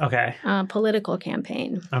president's political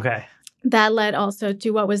campaign. That led also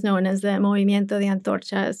to what was known as the Movimiento de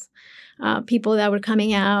Antorchas, people that were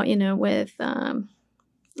coming out, with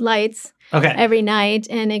lights every night,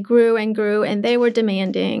 and it grew and grew, and they were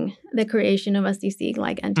demanding the creation of a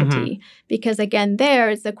CICIG-like entity. Because again, there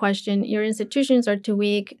is the question, your institutions are too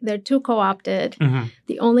weak, they're too co-opted.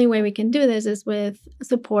 The only way we can do this is with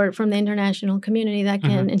support from the international community that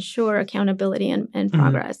can ensure accountability and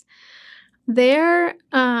progress. There,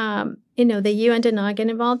 the UN did not get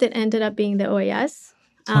involved. It ended up being the OAS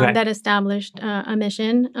that established a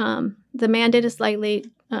mission. The mandate is slightly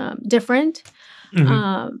different,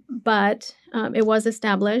 but it was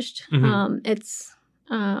established. It's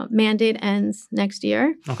mandate ends next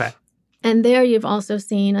year. Okay. And there you've also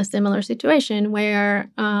seen a similar situation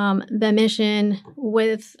where the mission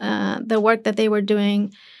with the work that they were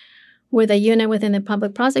doing with a unit within the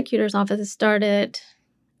public prosecutor's office started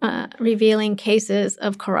revealing cases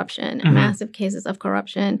of corruption, massive cases of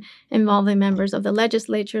corruption involving members of the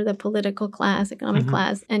legislature, the political class, economic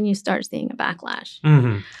class, and you start seeing a backlash.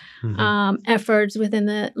 Efforts within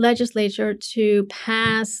the legislature to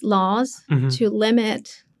pass laws to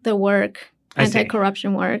limit the work,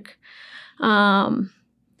 anti-corruption work,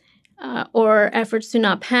 or efforts to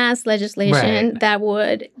not pass legislation that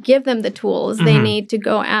would give them the tools they need to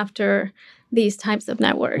go after these types of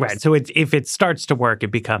networks. Right. So if it starts to work,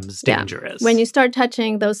 it becomes dangerous. When you start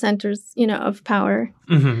touching those centers, of power,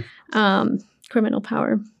 criminal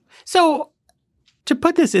power. So to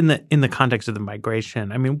put this in the context of the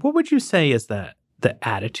migration, I mean, what would you say is the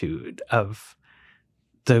attitude of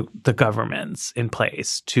the governments in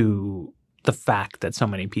place to the fact that so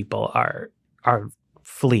many people are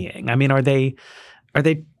fleeing? I mean, are they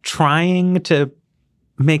trying to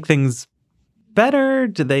make things better?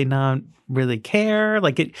 Do they not really care?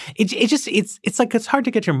 Like it's like it's hard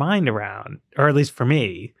to get your mind around, or at least for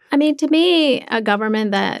me. I mean, to me, a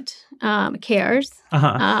government that cares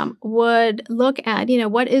would look at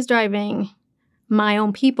what is driving my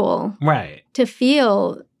own people to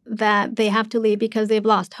feel that they have to leave because they've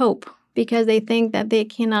lost hope, because they think that they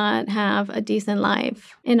cannot have a decent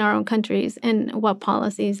life in our own countries, and what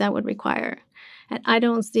policies that would require. And I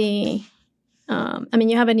don't see.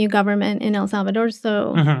 You have a new government in El Salvador,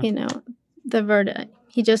 so the verdict.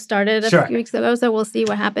 He just started a few weeks ago, so we'll see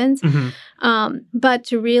what happens. But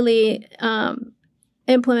to really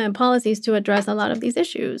implement policies to address a lot of these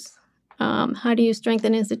issues. How do you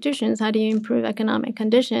strengthen institutions? How do you improve economic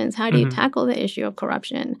conditions? How do you tackle the issue of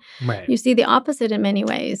corruption? Right. You see the opposite in many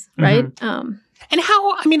ways, right? And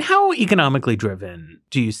how economically driven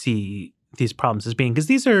do you see these problems as being? Because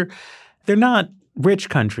they're not rich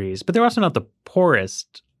countries, but they're also not the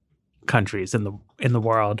poorest countries in the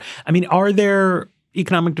world. I mean, are there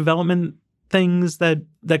economic development things that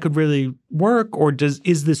could really work, or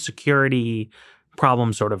is the security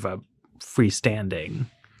problem sort of a freestanding?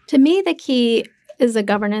 To me, the key is the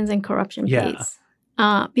governance and corruption piece.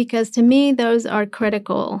 Because to me, those are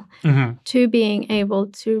critical to being able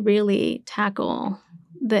to really tackle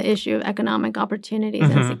the issue of economic opportunities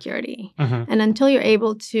and security. And until you're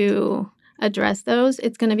able to address those,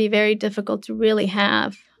 it's going to be very difficult to really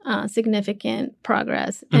have significant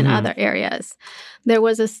progress in other areas. There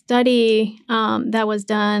was a study that was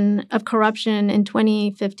done of corruption in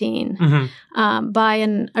 2015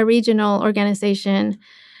 by a regional organization.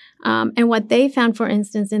 And what they found, for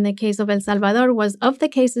instance, in the case of El Salvador, was of the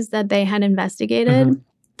cases that they had investigated,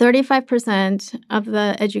 35% of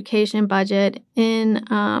the education budget in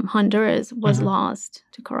Honduras was lost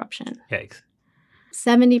to corruption. Yikes.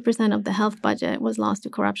 70% of the health budget was lost to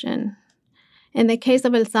corruption. In the case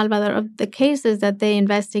of El Salvador, of the cases that they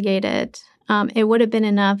investigated, it would have been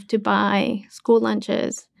enough to buy school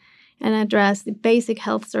lunches and address the basic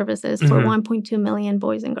health services for 1.2 million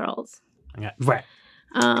boys and girls. Yeah, right.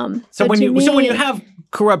 So when you have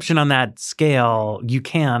corruption on that scale, you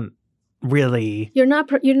can't really. You're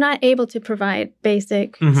not able to provide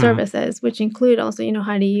basic services, which include also,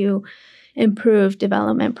 how do you improve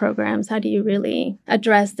development programs? How do you really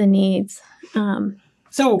address the needs of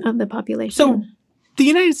the population? So the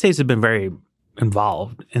United States has been very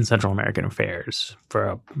involved in Central American affairs for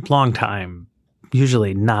a long time,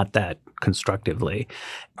 usually not that constructively.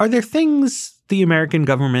 Are there things the American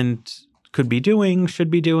government could be doing, should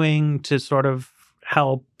be doing to sort of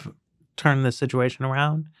help turn the situation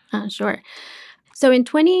around? Sure. So in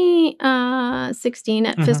 2016,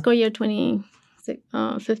 at fiscal year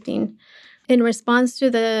 2015, in response to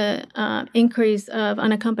the increase of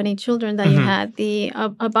unaccompanied children that you had, the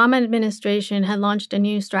Obama administration had launched a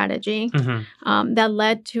new strategy that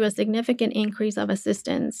led to a significant increase of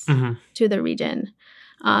assistance to the region.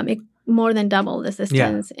 It more than doubled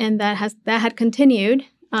assistance, and that had continued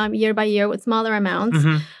year by year with smaller amounts.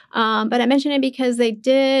 But I mention it because they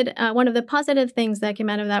did, one of the positive things that came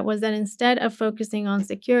out of that was that instead of focusing on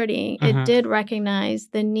security, it did recognize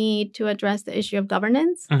the need to address the issue of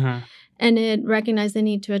governance. And it recognized the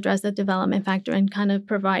need to address the development factor and kind of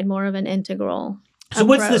provide more of an integral approach.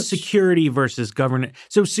 What's the security versus governance?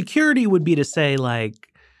 So security would be to say, like,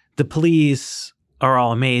 the police are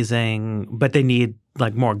all amazing, but they need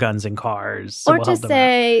like more guns and cars. So or to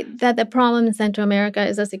say that the problem in Central America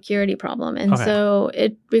is a security problem. And so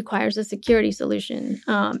it requires a security solution.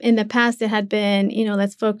 In the past, it had been,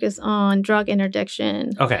 let's focus on drug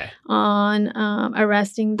interdiction. On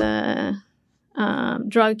arresting the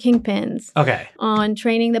drug kingpins. Okay. On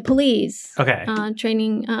training the police. Okay.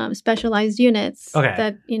 Training specialized units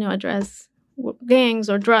that address gangs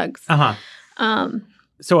or drugs.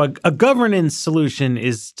 So a governance solution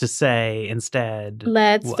is to say instead,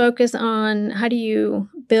 let's focus on how do you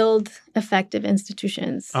build effective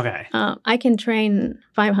institutions. Okay. I can train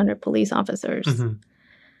 500 police officers.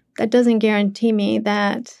 That doesn't guarantee me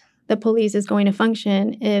that the police is going to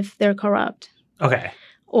function if they're corrupt. Okay.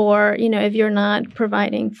 Or, if you're not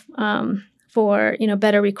providing for,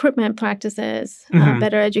 better recruitment practices,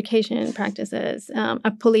 better education practices,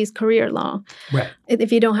 a police career law. Right.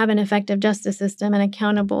 If you don't have an effective justice system and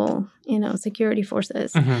accountable, security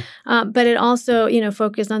forces. But it also,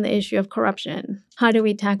 focused on the issue of corruption. How do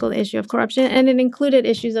we tackle the issue of corruption? And it included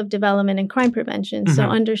issues of development and crime prevention. So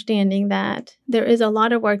understanding that there is a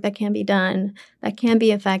lot of work that can be done that can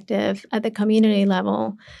be effective at the community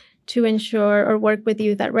level to ensure or work with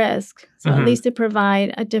youth at risk. So at least to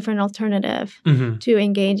provide a different alternative to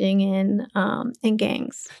engaging in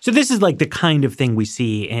gangs. So this is like the kind of thing we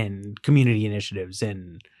see in community initiatives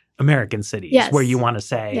in American cities, where you want to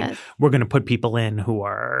say, we're going to put people in who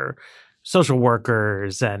are social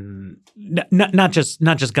workers and not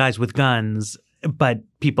just guys with guns, but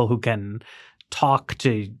people who can talk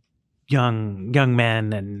to young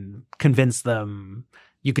men and convince them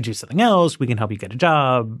you could do something else. We can help you get a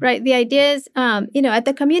job. Right. The idea is, at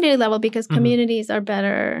the community level, because communities are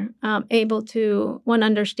better able to,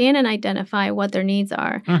 understand and identify what their needs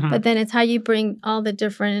are. But then it's how you bring all the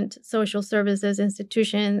different social services,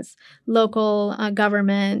 institutions, local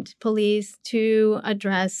government, police to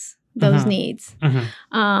address those needs.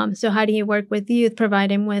 So how do you work with youth,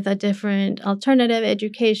 provide them with a different alternative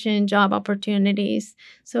education, job opportunities?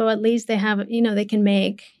 So at least they have, they can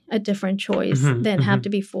make a different choice than have to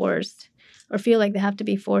be forced or feel like they have to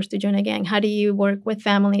be forced to join a gang. How do you work with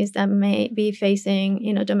families that may be facing,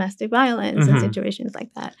 domestic violence and situations like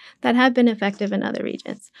that have been effective in other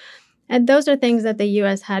regions? And those are things that the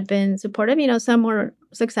U.S. had been supportive. Some were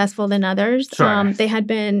successful than others. Sure. They had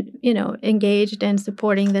been, engaged in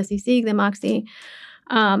supporting the CSIG, the MOXIE.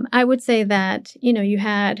 I would say that, you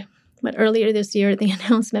had, earlier this year, the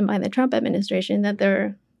announcement by the Trump administration that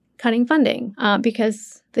they're cutting funding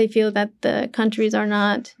because they feel that the countries are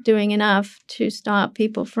not doing enough to stop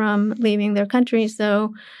people from leaving their country.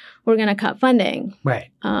 So we're going to cut funding.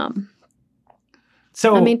 Right.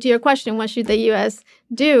 So, to your question, what should the U.S.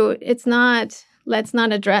 do? It's not, let's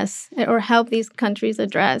not address or help these countries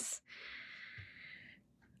address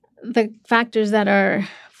the factors that are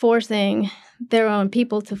forcing their own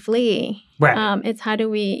people to flee. Right. It's how do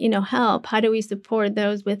we, help? How do we support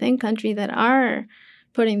those within country that are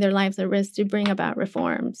putting their lives at risk to bring about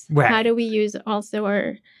reforms? Right. How do we use also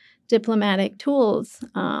our diplomatic tools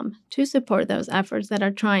to support those efforts that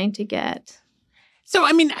are trying to get? So,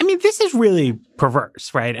 this is really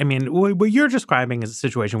perverse, right? What you're describing is a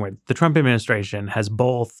situation where the Trump administration has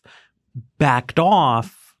both backed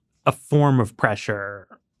off a form of pressure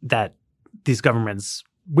that these governments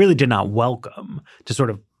really did not welcome to sort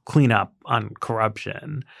of clean up on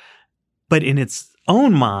corruption, but in its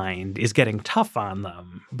own mind is getting tough on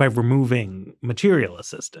them by removing material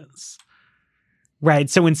assistance. Right?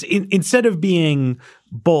 So instead of being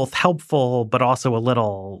both helpful but also a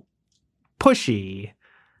little pushy,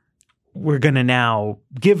 we're going to now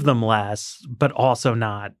give them less, but also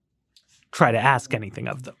not try to ask anything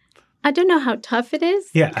of them. I don't know how tough it is,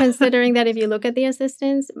 considering that if you look at the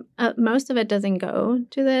assistance, most of it doesn't go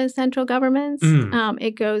to the central governments.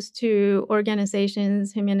 It goes to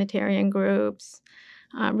organizations, humanitarian groups,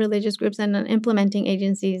 religious groups, and implementing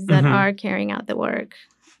agencies that are carrying out the work.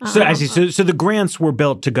 So I see. So the grants were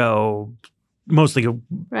built to go mostly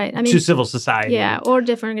to civil society. Yeah, or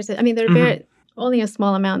different organizations. There's only a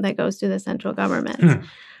small amount that goes to the central government.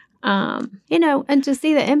 And to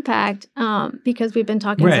see the impact, because we've been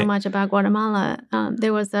talking so much about Guatemala,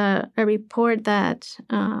 there was a report that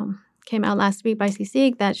came out last week by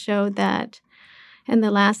CSIG that showed that in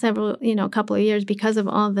the last couple of years, because of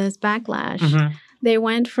all this backlash, they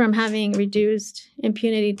went from having reduced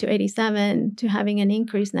impunity to 87 to having an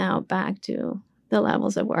increase now back to the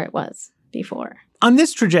levels of where it was before. On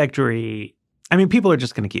this trajectory, people are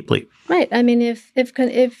just going to keep leaving. Right.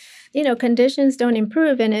 If conditions don't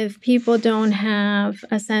improve and if people don't have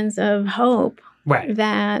a sense of hope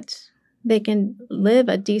that they can live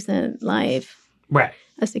a decent life,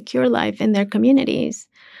 a secure life in their communities.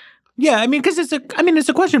 Yeah, because it's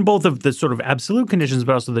a question both of the sort of absolute conditions,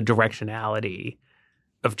 but also the directionality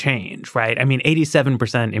of change, right?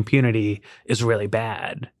 87% impunity is really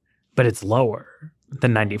bad, but it's lower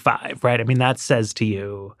than 95, right? That says to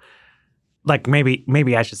you like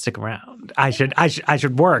maybe I should stick around. I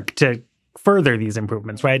should work to further these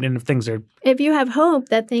improvements, right? And if you have hope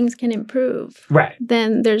that things can improve, right,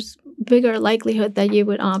 then there's bigger likelihood that you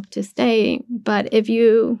would opt to stay. But if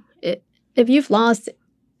you've lost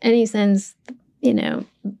any sense,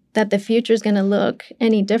 that the future is going to look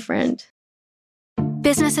any different.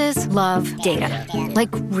 Businesses love data, like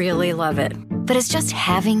really love it. But is just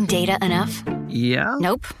having data enough? Yeah?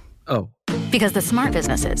 Nope. Oh. Because the smart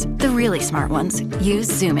businesses, the really smart ones, use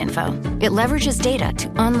ZoomInfo. It leverages data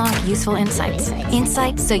to unlock useful insights.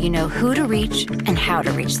 Insights so you know who to reach and how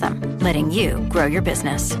to reach them, letting you grow your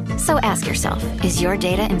business. So ask yourself, is your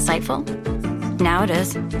data insightful? Now it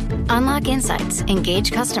is. Unlock insights,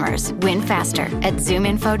 engage customers, win faster at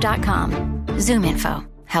ZoomInfo.com. ZoomInfo,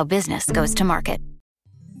 how business goes to market.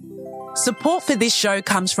 Support for this show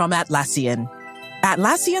comes from Atlassian.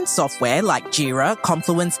 Atlassian software like Jira,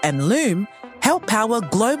 Confluence, and Loom help power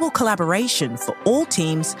global collaboration for all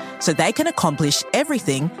teams so they can accomplish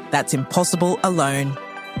everything that's impossible alone.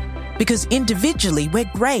 Because individually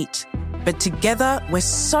we're great, but together we're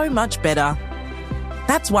so much better.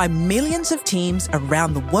 That's why millions of teams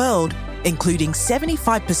around the world, including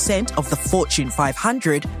 75% of the Fortune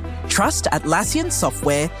 500, trust Atlassian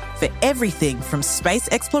software for everything from space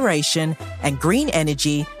exploration and green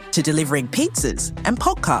energy to delivering pizzas and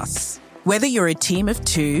podcasts. Whether you're a team of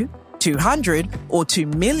 2, 200, or 2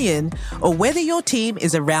 million, or whether your team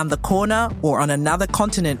is around the corner or on another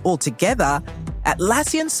continent altogether,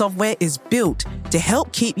 Atlassian software is built to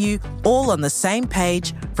help keep you all on the same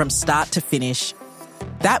page from start to finish.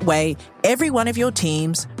 That way, every one of your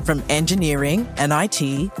teams, from engineering and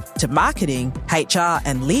IT to marketing, HR,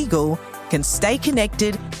 and legal, can stay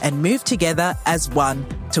connected and move together as one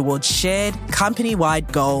towards shared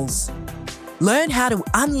company-wide goals. Learn how to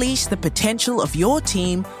unleash the potential of your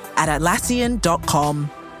team at Atlassian.com.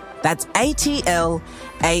 That's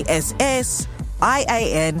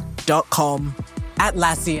Atlassian.com.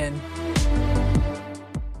 Atlassian.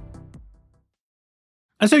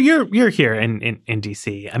 And so you're here in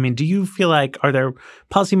DC. I mean, do you feel like, are there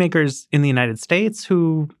policymakers in the United States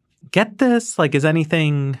who get this? Like, is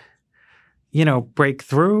anything, break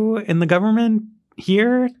through in the government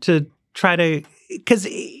here to try to, because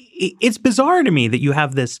it's bizarre to me that you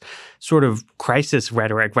have this sort of crisis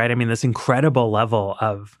rhetoric, right? I mean, this incredible level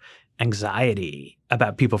of anxiety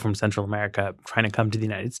about people from Central America trying to come to the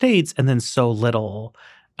United States, and then so little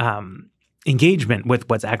engagement with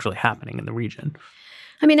what's actually happening in the region.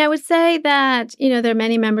 I mean, I would say that, there are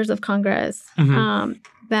many members of Congress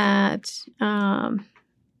that,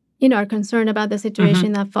 are concerned about the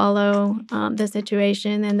situation, that follow the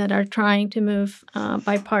situation, and that are trying to move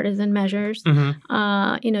bipartisan measures,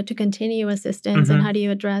 to continue assistance. And how do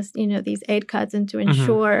you address, these aid cuts and to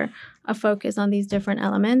ensure a focus on these different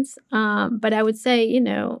elements. But I would say,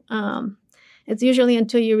 it's usually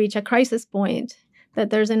until you reach a crisis point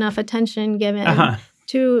that there's enough attention given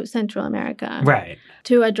to Central America, right,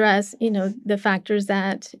 to address, the factors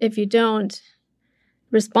that if you don't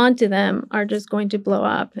respond to them are just going to blow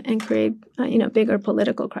up and create, bigger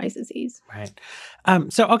political crises. Right.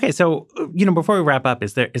 So before we wrap up,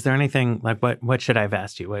 is there anything like what should I have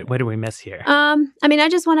asked you? What do we miss here? I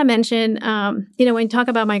just want to mention, when you talk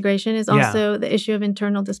about migration is also the issue of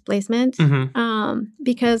internal displacement.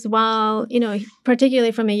 Because while,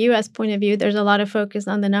 particularly from a U.S. point of view, there's a lot of focus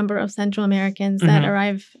on the number of Central Americans that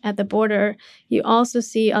arrive at the border, you also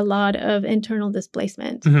see a lot of internal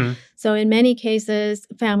displacement. So in many cases,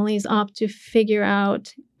 families opt to figure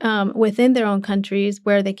out within their own countries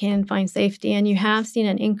where they can find safety. And you have seen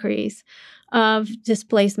an increase of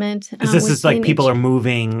displacement. This is like people are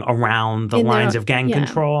moving around the lines of gang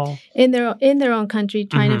control? In their own country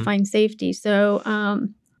trying to find safety. So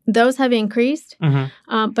those have increased.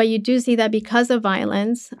 But you do see that because of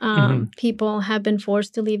violence, people have been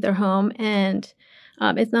forced to leave their home. And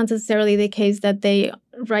it's not necessarily the case that they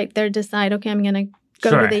right there decide, okay, I'm going to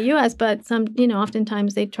go to the U.S., but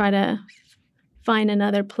oftentimes they try to find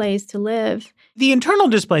another place to live. The internal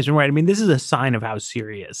displacement, right? I mean, this is a sign of how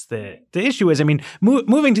serious the issue is. I mean,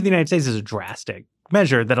 moving to the United States is a drastic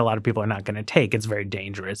measure that a lot of people are not going to take. It's very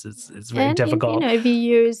dangerous. It's very difficult. If you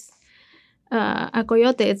use a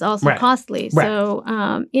coyote, it's also costly. Right. So,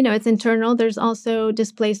 it's internal. There's also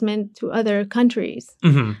displacement to other countries,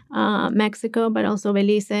 Mexico, but also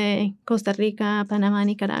Belize, Costa Rica, Panama,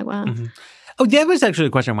 Nicaragua. Oh, that was actually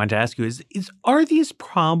a question I wanted to ask you is are these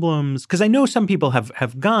problems, because I know some people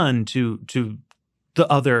have gone to the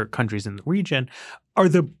other countries in the region, are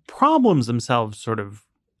the problems themselves sort of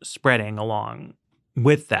spreading along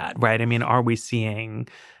with that, right? I mean, are we seeing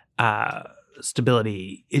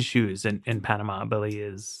stability issues in Panama,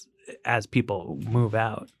 Belize, as people move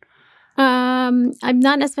out? I'm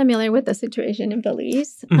not as familiar with the situation in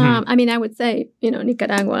Belize. I mean, I would say,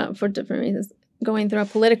 Nicaragua, for different reasons, going through a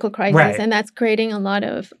political crisis, Right. and that's creating a lot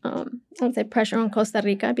of, I would say, pressure on Costa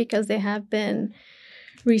Rica because they have been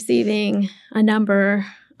receiving a number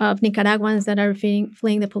of Nicaraguans that are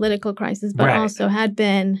fleeing the political crisis, but Right. also had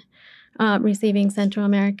been receiving Central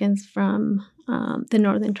Americans from the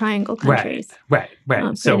Northern Triangle countries. Right.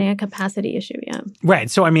 Creating a capacity issue, yeah. Right.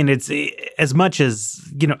 So, I mean, it's as much as,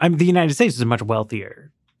 the United States is a much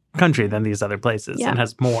wealthier country than these other places and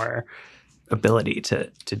has more ability to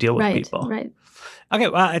deal with people. Right. Okay.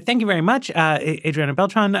 Well, thank you very much, Adriana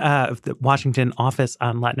Beltran of the Washington Office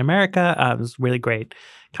on Latin America. It was a really great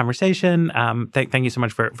conversation. Thank you so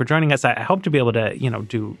much for joining us. I hope to be able to,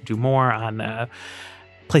 do more on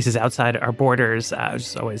places outside our borders, which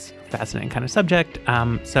is always a fascinating kind of subject.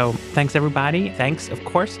 So thanks, everybody. Thanks, of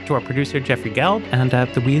course, to our producer, Jeffrey Geld. And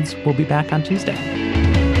The Weeds will be back on Tuesday.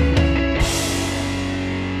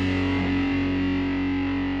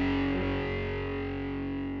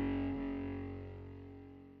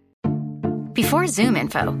 Before Zoom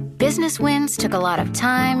Info, business wins took a lot of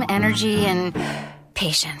time, energy, and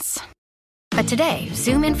patience. But today,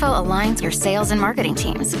 Zoom Info aligns your sales and marketing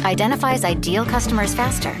teams, identifies ideal customers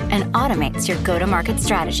faster, and automates your go-to-market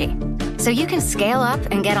strategy. So you can scale up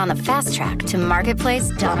and get on the fast track to marketplace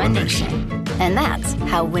domination. And that's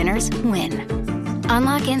how winners win.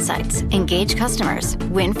 Unlock insights, engage customers,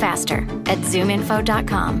 win faster at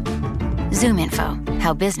zoominfo.com. Zoom Info,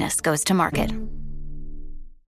 how business goes to market.